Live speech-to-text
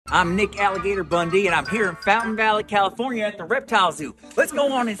I'm Nick Alligator Bundy, and I'm here in Fountain Valley, California at the Reptile Zoo. Let's go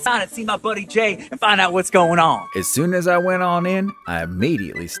on inside and see my buddy Jay and find out what's going on. As soon as I went on in, I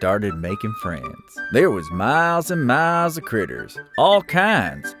immediately started making friends. There was miles and miles of critters, all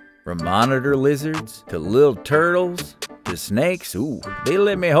kinds, from monitor lizards to little turtles to snakes. Ooh, they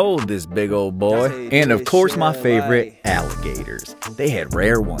let me hold this big old boy. And of course my favorite, alligators. They had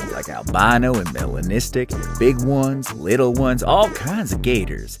rare ones like albino and melanistic, big ones, little ones, all kinds of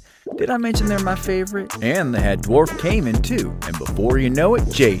gators. Did I mention they're my favorite? And they had dwarf caiman too. And before you know it,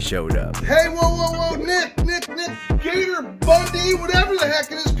 Jay showed up. Hey, whoa, Nick, Gator, Bundy, whatever the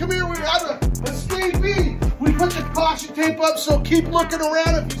heck it is, come here, we have a escapee. We put the caution tape up, so keep looking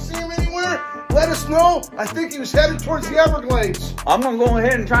around. If you see him anywhere, let us know. I think he was headed towards the Everglades. I'm gonna go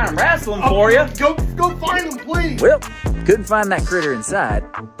ahead and try and wrestle him for you. Go find him, please. Well, couldn't find that critter inside,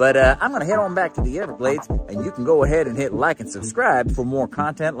 but I'm gonna head on back to the Everglades, and you can go ahead and hit like and subscribe for more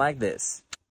content like this.